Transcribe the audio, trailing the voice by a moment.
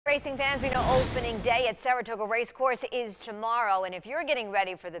Racing fans, we know opening day at Saratoga Race Course is tomorrow, and if you're getting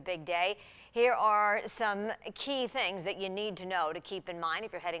ready for the big day, here are some key things that you need to know to keep in mind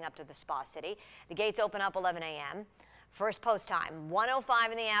if you're heading up to the Spa City. The gates open up 11 a.m. First post time,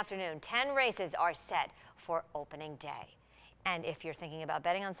 1:05 in the afternoon. 10 races are set for opening day. And if you're thinking about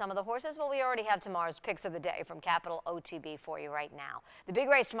betting on some of the horses, well, we already have tomorrow's picks of the day from Capital OTB for you right now. The big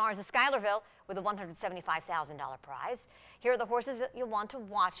race tomorrow is the Schuylerville with a $175,000 prize. Here are the horses that you'll want to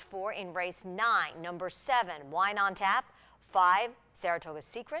watch for in race 9. Number 7, Wine on Tap. 5, Saratoga's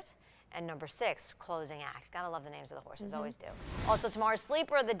Secret. And number 6, Closing Act. Gotta love the names of the horses, always do. Also tomorrow's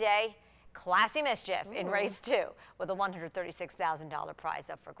sleeper of the day, Classy Mischief in race 2 with a $136,000 prize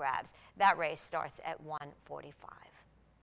up for grabs. That race starts at 1:45.